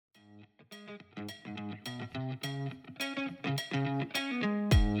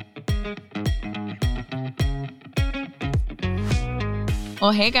Well,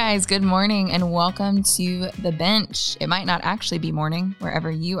 hey guys, good morning and welcome to The Bench. It might not actually be morning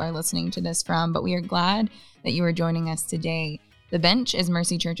wherever you are listening to this from, but we are glad that you are joining us today. The Bench is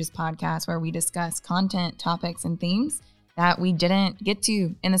Mercy Church's podcast where we discuss content, topics, and themes that we didn't get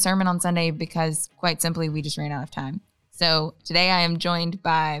to in the sermon on Sunday because, quite simply, we just ran out of time. So today I am joined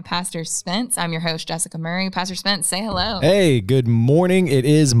by Pastor Spence. I'm your host, Jessica Murray. Pastor Spence, say hello. Hey, good morning. It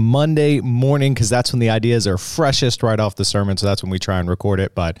is Monday morning because that's when the ideas are freshest right off the sermon. So that's when we try and record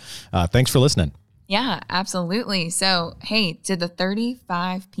it. But thanks for listening. Yeah, absolutely. So, hey, to the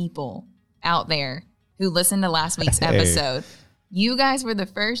 35 people out there who listened to last week's episode, you guys were the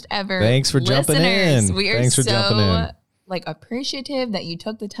first ever Thanks for jumping in. We are Thanks for jumping in. Appreciative that you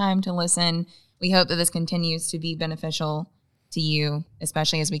took the time to listen. We hope that this continues to be beneficial to you,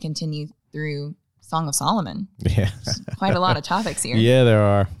 especially as we continue through Song of Solomon. Yeah. Quite a lot of topics here. Yeah, there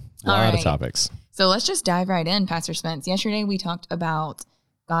are a lot of topics. So let's just dive right in, Pastor Spence. Yesterday we talked about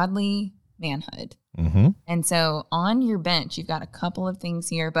godly manhood. Mm-hmm. And so on your bench, you've got a couple of things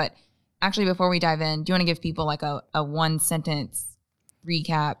here. But actually, before we dive in, do you want to give people like a one-sentence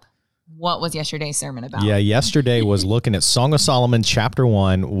recap? What was yesterday's sermon about? Yeah, yesterday was looking at Song of Solomon, chapter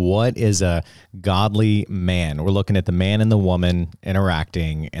 1. What is a godly man? We're looking at the man and the woman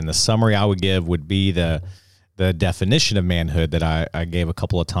interacting, and the summary I would give would be the definition of manhood that I gave a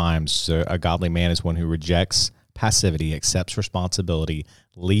couple of times. So a godly man is one who rejects passivity, accepts responsibility,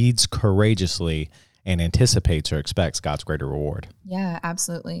 leads courageously, and anticipates or expects God's greater reward. Yeah,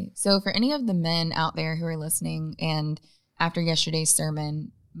 absolutely. So for any of the men out there who are listening and after yesterday's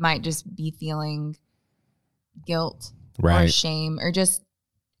sermon might just be feeling guilt or shame or just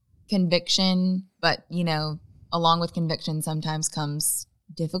conviction, but along with conviction sometimes comes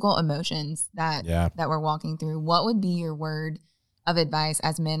difficult emotions that we're walking through. What would be your word of advice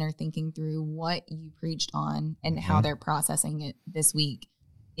as men are thinking through what you preached on and how they're processing it this week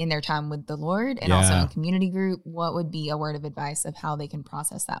in their time with the Lord and also in community group? What would be a word of advice of how they can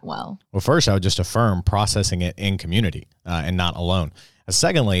process that well? Well, first, I would just affirm processing it in community and not alone.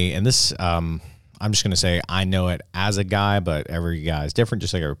 Secondly, and this, I'm just going to say I know it as a guy, but every guy is different,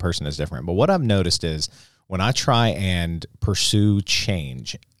 just like every person is different. But what I've noticed is when I try and pursue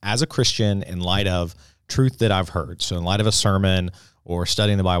change as a Christian in light of truth that I've heard, so in light of a sermon or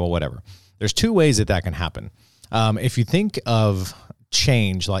studying the Bible, whatever, there's two ways that can happen. If you think of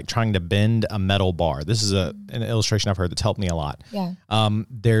change like trying to bend a metal bar. This is an illustration I've heard that's helped me a lot. Yeah.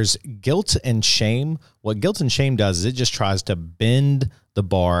 There's guilt and shame. What guilt and shame does is it just tries to bend the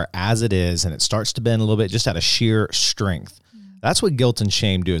bar as it is, and it starts to bend a little bit just out of sheer strength. That's what guilt and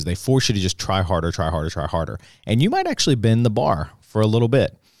shame do, is they force you to just try harder. And you might actually bend the bar for a little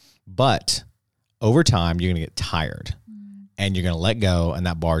bit, but over time, you're going to get tired and you're going to let go, and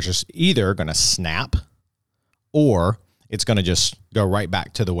that bar is just either going to snap or it's going to just go right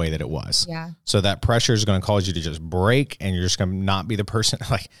back to the way that it was. Yeah. So that pressure is going to cause you to just break, and you're just going to not be the person,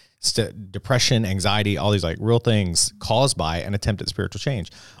 like depression, anxiety, all these like real things caused by an attempt at spiritual change.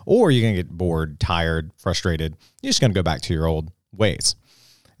 Or you're going to get bored, tired, frustrated. You're just going to go back to your old ways.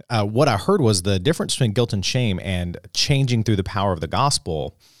 What I heard was the difference between guilt and shame and changing through the power of the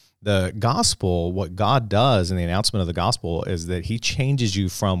gospel. The gospel, what God does in the announcement of the gospel is that he changes you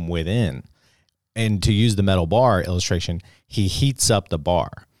from within. And to use the metal bar illustration, he heats up the bar.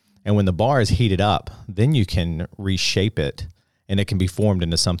 And when the bar is heated up, then you can reshape it and it can be formed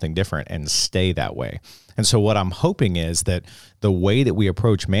into something different and stay that way. And so what I'm hoping is that the way that we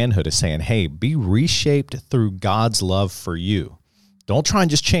approach manhood is saying, hey, be reshaped through God's love for you. Don't try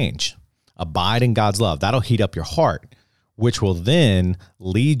and just change. Abide in God's love. That'll heat up your heart, which will then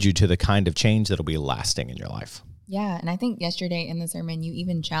lead you to the kind of change that'll be lasting in your life. Yeah, and I think yesterday in the sermon, you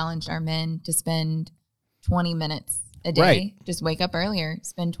even challenged our men to spend 20 minutes a day. Right. Just wake up earlier,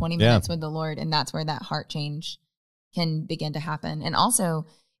 spend 20 minutes with the Lord, and that's where that heart change can begin to happen. And also,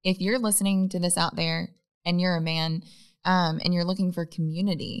 if you're listening to this out there and you're a man and you're looking for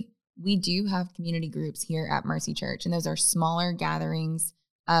community, we do have community groups here at Mercy Church, and those are smaller gatherings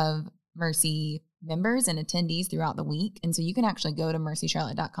of Mercy members and attendees throughout the week. And so you can actually go to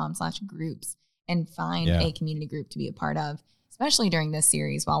mercycharlotte.com/groups and find a community group to be a part of, especially during this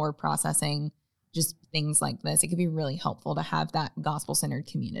series while we're processing just things like this. It could be really helpful to have that gospel-centered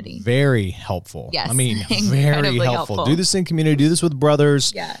community. Very helpful. Yes. I mean, very helpful. Do this in community. Do this with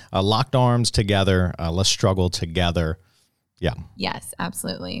brothers. Yeah. Locked arms together. Let's struggle together. Yeah. Yes,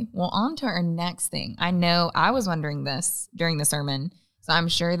 absolutely. Well, on to our next thing. I know I was wondering this during the sermon, so I'm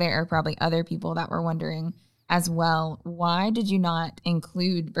sure there are probably other people that were wondering as well. Why did you not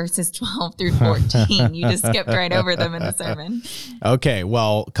include verses 12 through 14? You just skipped right over them in the sermon. Okay,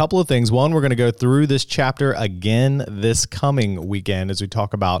 well, a couple of things. One, we're going to go through this chapter again this coming weekend as we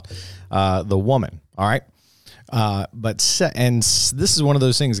talk about the woman, all right? This is one of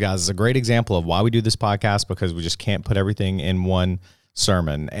those things, guys. It's a great example of why we do this podcast, because we just can't put everything in one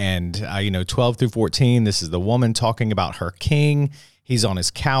sermon. And, 12 through 14, this is the woman talking about her king. He's on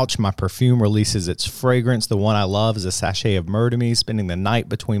his couch. My perfume releases its fragrance. The one I love is a sachet of myrrh to me, spending the night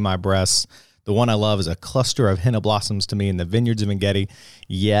between my breasts. The one I love is a cluster of henna blossoms to me in the vineyards of En-Gedi.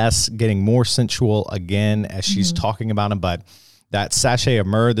 Yes, getting more sensual again as she's talking about him, but that sachet of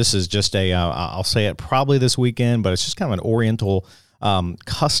myrrh, this is just I'll say it probably this weekend, but it's just kind of an Oriental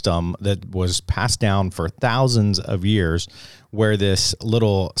custom that was passed down for thousands of years, where this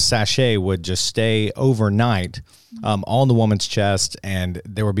little sachet would just stay overnight on the woman's chest, and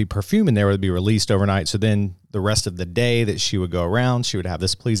there would be perfume in there that would be released overnight. So then the rest of the day that she would go around, she would have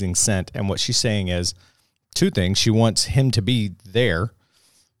this pleasing scent. And what she's saying is two things. She wants him to be there,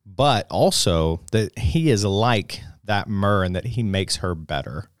 but also that he is like that myrrh and that he makes her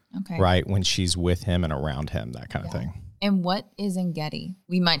better, right, when she's with him and around him, that kind of thing. And what is En-Gedi?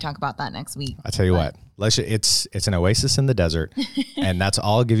 We might talk about that next week. I tell you what, it's an oasis in the desert, and that's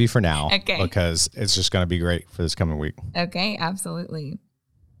all I'll give you for now, because it's just going to be great for this coming week. Okay, absolutely.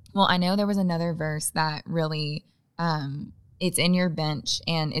 Well, I know there was another verse that really, it's in your bench,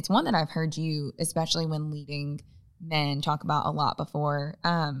 and it's one that I've heard you, especially when leading men, talk about a lot before.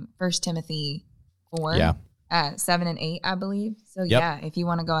 1 Timothy 4. 7 and 8, I believe. So if you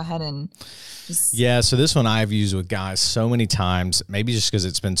want to go ahead and just. Yeah. So this one I've used with guys so many times, maybe just because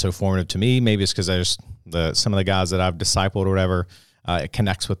it's been so formative to me. Maybe it's because there's some of the guys that I've discipled or whatever, it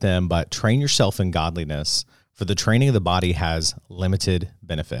connects with them, but train yourself in godliness, for the training of the body has limited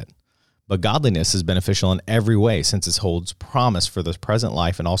benefit. But godliness is beneficial in every way, since it holds promise for the present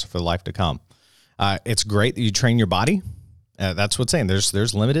life and also for the life to come. It's great that you train your body. That's what's saying.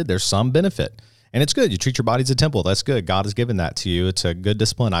 There's some benefit. And it's good. You treat your body as a temple. That's good. God has given that to you. It's a good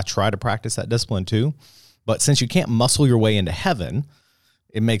discipline. I try to practice that discipline too. But since you can't muscle your way into heaven,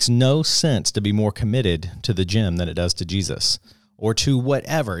 it makes no sense to be more committed to the gym than it does to Jesus or to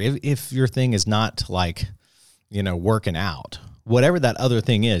whatever. If your thing is not like, working out, whatever that other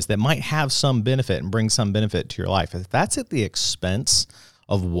thing is that might have some benefit and bring some benefit to your life, if that's at the expense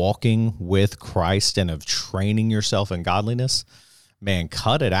of walking with Christ and of training yourself in godliness, man,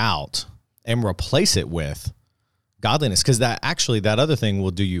 cut it out and replace it with godliness, because that other thing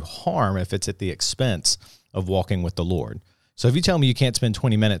will do you harm if it's at the expense of walking with the Lord. So if you tell me you can't spend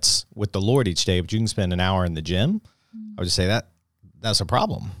 20 minutes with the Lord each day, but you can spend an hour in the gym, I would just say that's a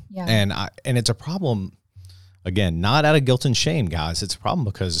problem. Yeah. And it's a problem, again, not out of guilt and shame, guys. It's a problem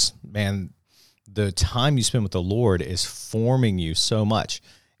because, man, the time you spend with the Lord is forming you so much,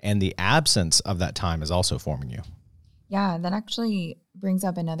 and the absence of that time is also forming you. Yeah, that actually brings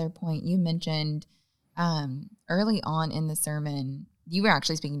up another point. You mentioned early on in the sermon, you were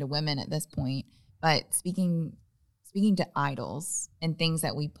actually speaking to women at this point, but speaking to idols and things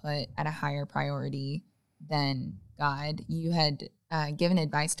that we put at a higher priority than God. You had given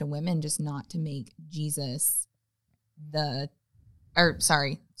advice to women just not to make Jesus to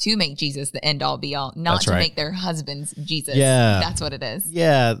make Jesus the end all be all, not That's to right. make their husbands Jesus. Yeah. That's what it is.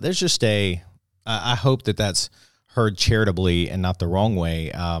 Yeah, there's just I hope that's heard charitably and not the wrong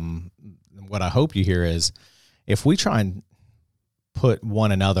way. What I hope you hear is, if we try and put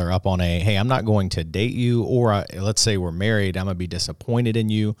one another up on hey, I'm not going to date you, or let's say we're married, I'm going to be disappointed in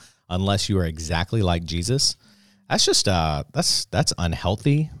you unless you are exactly like Jesus. That's just, that's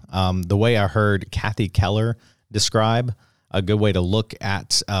unhealthy. The way I heard Kathy Keller describe a good way to look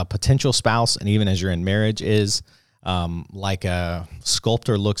at a potential spouse, and even as you're in marriage, is like a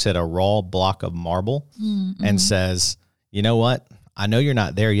sculptor looks at a raw block of marble and says, you know what? I know you're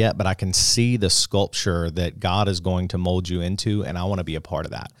not there yet, but I can see the sculpture that God is going to mold you into, and I want to be a part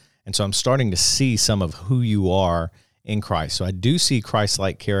of that. And so I'm starting to see some of who you are in Christ. So I do see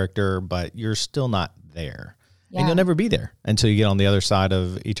Christ-like character, but you're still not there. Yeah. And you'll never be there until you get on the other side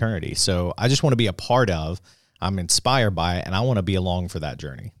of eternity. So I just want to be a part of, I'm inspired by it, and I want to be along for that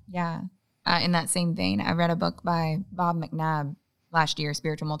journey. Yeah. In that same vein, I read a book by Bob McNabb last year,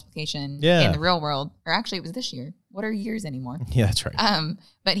 Spiritual Multiplication in the Real World. Or actually, it was this year. What are years anymore? Yeah, that's right.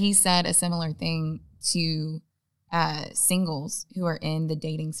 But he said a similar thing to singles who are in the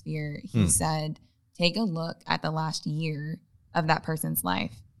dating sphere. He said, take a look at the last year of that person's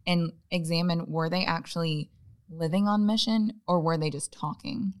life and examine, were they actually living on mission, or were they just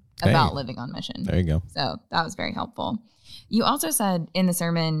talking about living on mission? There you go. So that was very helpful. You also said in the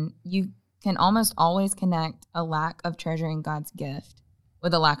sermon, you can almost always connect a lack of treasuring God's gift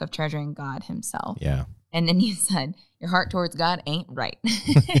with a lack of treasuring God himself. Yeah. And then you said, your heart towards God ain't right.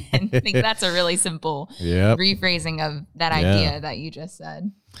 And I think that's a really simple rephrasing of that idea that you just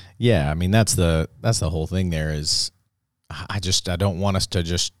said. Yeah. I mean, that's the whole thing there is I don't want us to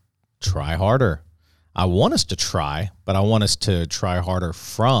just try harder. I want us to try, but I want us to try harder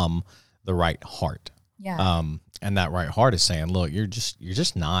from the right heart. Yeah. And that right heart is saying, look, you're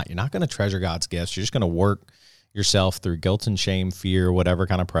not going to treasure God's gifts. You're just going to work yourself through guilt and shame, fear, whatever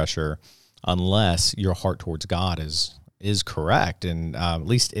kind of pressure, unless your heart towards God is correct and at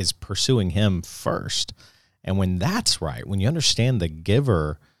least is pursuing him first. And when that's right, when you understand the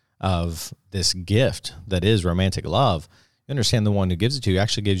giver of this gift that is romantic love, you understand the one who gives it to you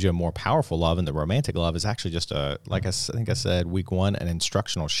actually gives you a more powerful love, and the romantic love is actually just like I think I said week 1, an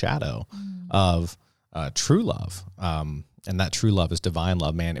instructional shadow of true love. And that true love is divine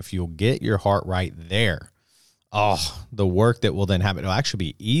love, man. If you'll get your heart right there, the work that will then happen, it'll actually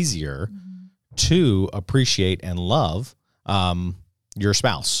be easier to appreciate and love your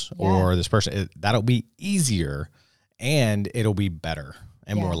spouse or this person. That'll be easier, and it'll be better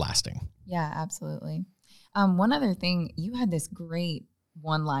and more lasting. Yeah, absolutely. One other thing, you had this great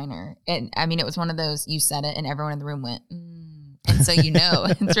one-liner. And I mean, it was one of those, you said it and everyone in the room went, and so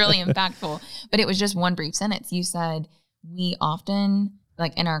it's really impactful. But it was just one brief sentence. You said, we often,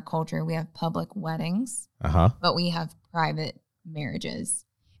 like in our culture, we have public weddings, but we have private marriages.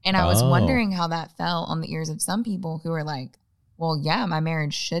 And I was wondering how that fell on the ears of some people who are like, well, yeah, my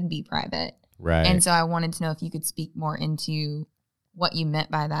marriage should be private. Right. And so I wanted to know if you could speak more into what you meant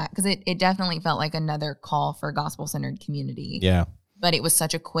by that, because it definitely felt like another call for gospel-centered community. Yeah. But it was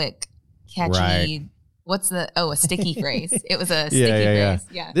such a quick, catchy, a sticky phrase. It was a sticky phrase.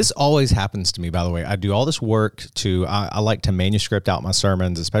 Yeah. This always happens to me, by the way. I do all this work I like to manuscript out my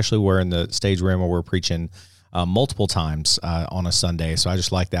sermons, especially we're in the stage room where we're preaching multiple times on a Sunday. So I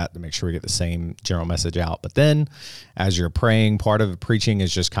just like that to make sure we get the same general message out. But then as you're praying, part of preaching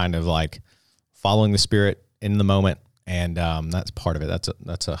is just kind of like following the Spirit in the moment. And that's part of it.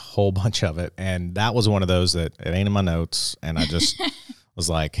 That's a whole bunch of it. And that was one of those that it ain't in my notes. And I just was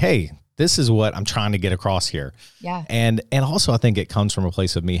like, hey, this is what I'm trying to get across here. Yeah. And also I think it comes from a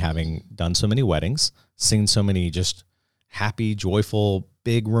place of me having done so many weddings, seen so many just happy, joyful,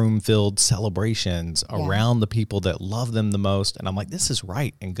 big room filled celebrations around the people that love them the most. And I'm like, this is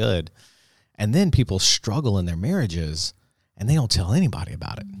right and good. And then people struggle in their marriages and they don't tell anybody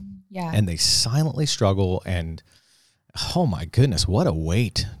about it. Yeah. And they silently struggle, and oh my goodness, what a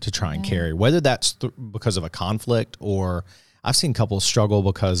weight to try and carry, whether that's because of a conflict, or I've seen couples struggle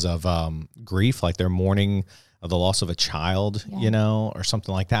because of grief, like they're mourning the loss of a child, or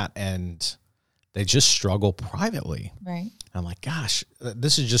something like that. And they just struggle privately. Right. I'm like, gosh,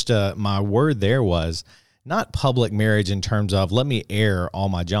 this is just my word there was not public marriage in terms of let me air all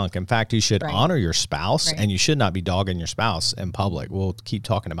my junk. In fact, you should honor your spouse, and you should not be dogging your spouse in public. We'll keep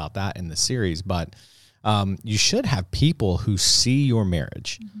talking about that in the series, but you should have people who see your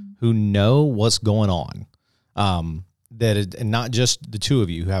marriage, who know what's going on, and not just the two of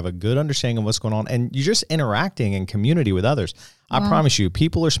you, who have a good understanding of what's going on, and you're just interacting in community with others. I promise you,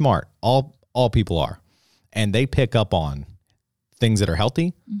 people are smart. All people are, and they pick up on things that are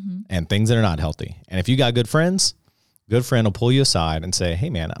healthy and things that are not healthy. And if you got good friends, good friend will pull you aside and say, hey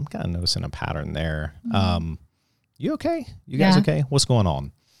man, I'm kind of noticing a pattern there. You okay? You guys okay? What's going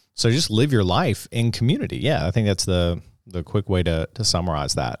on? So just live your life in community. Yeah, I think that's the quick way to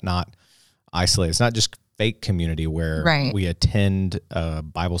summarize that. Not isolate. It's not just fake community where we attend a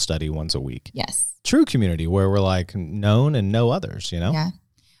Bible study once a week. Yes. True community where we're like known and know others, Yeah.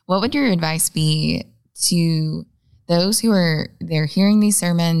 What would your advice be to those who they're hearing these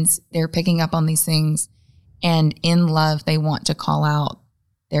sermons, they're picking up on these things, and in love, they want to call out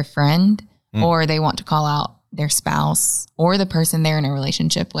their friend or they want to call out their spouse or the person they're in a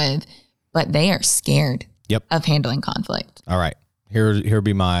relationship with, but they are scared of handling conflict? All right. Here would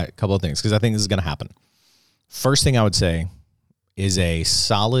be my couple of things, because I think this is going to happen. First thing I would say is a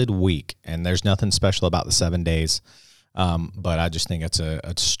solid week, and there's nothing special about the 7 days, but I just think it's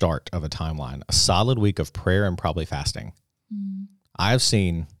a start of a timeline. A solid week of prayer and probably fasting. I have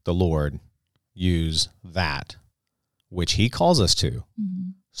seen the Lord use that, which he calls us to,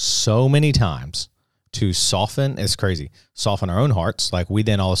 so many times to soften. It's crazy. Soften our own hearts. Like we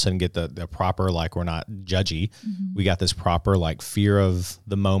then all of a sudden get the proper, like we're not judgy. We got this proper like fear of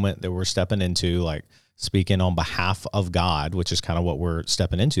the moment that we're stepping into, like speaking on behalf of God, which is kind of what we're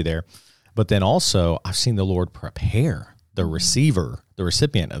stepping into there. But then also I've seen the Lord prepare the receiver, the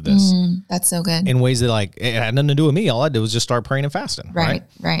recipient of this. That's so good. In ways that like, it had nothing to do with me. All I did was just start praying and fasting. Right.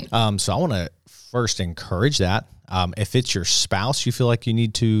 So I want to first encourage that. If it's your spouse you feel like you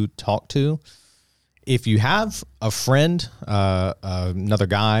need to talk to, if you have a friend, another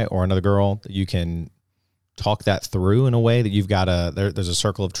guy or another girl that you can talk that through in a way that you've got there's a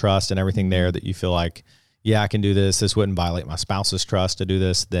circle of trust and everything there that you feel like, yeah, I can do this. This wouldn't violate my spouse's trust to do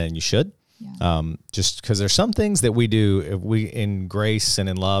this. Then you should. Yeah. Just because there's some things that we do if we in grace and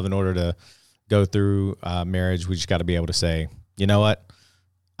in love in order to go through marriage, we just got to be able to say, you know what?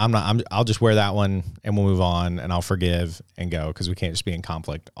 I'll just wear that one and we'll move on and I'll forgive and go, because we can't just be in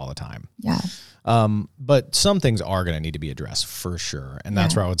conflict all the time. Yeah. But some things are going to need to be addressed for sure. And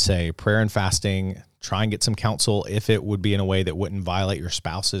that's where I would say prayer and fasting, try and get some counsel if it would be in a way that wouldn't violate your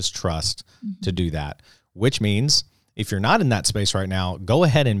spouse's trust to do that, which means if you're not in that space right now, go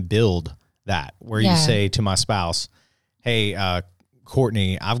ahead and build that where you say to my spouse, hey,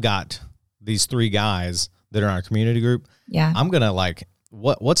 Courtney, I've got these 3 guys that are in our community group. Yeah. I'm going to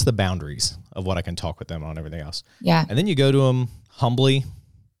what's the boundaries of what I can talk with them on everything else? Yeah. And then you go to them humbly,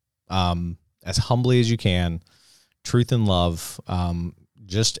 as humbly as you can, truth and love.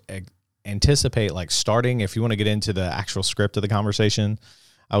 Just anticipate starting, if you want to get into the actual script of the conversation,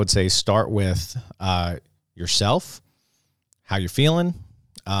 I would say start with yourself, how you're feeling,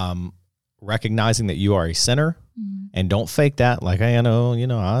 recognizing that you are a sinner, and don't fake that. Like, I know,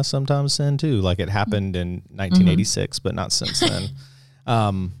 I sometimes sin too. Like it happened in 1986, but not since then.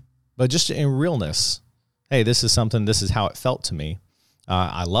 But just in realness, hey, this is how it felt to me.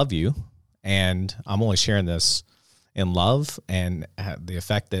 I love you, and I'm only sharing this in love and the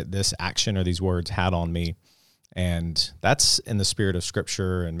effect that this action or these words had on me. And that's in the spirit of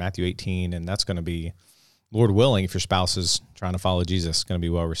Scripture and Matthew 18, and that's going to be, Lord willing, if your spouse is trying to follow Jesus, going to be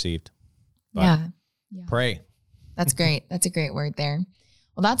well received. But yeah. Pray. That's great. That's a great word there.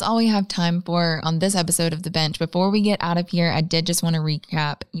 Well, that's all we have time for on this episode of The Bench. Before we get out of here, I did just want to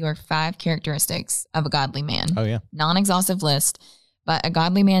recap your 5 characteristics of a godly man. Oh, yeah. Non-exhaustive list, but a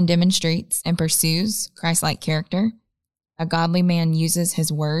godly man demonstrates and pursues Christ-like character. A godly man uses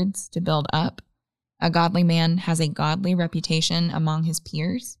his words to build up. A godly man has a godly reputation among his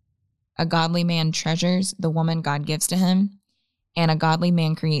peers. A godly man treasures the woman God gives to him. And a godly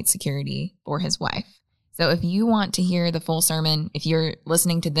man creates security for his wife. So if you want to hear the full sermon, if you're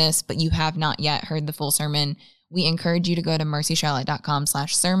listening to this, but you have not yet heard the full sermon, we encourage you to go to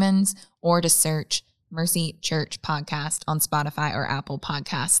mercycharlotte.com/sermons or to search Mercy Church Podcast on Spotify or Apple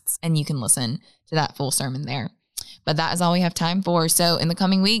Podcasts, and you can listen to that full sermon there. But that is all we have time for. So in the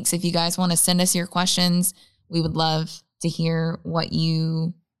coming weeks, if you guys want to send us your questions, we would love to hear what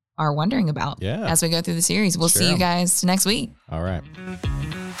you are wondering about as we go through the series. We'll see you guys next week. All right.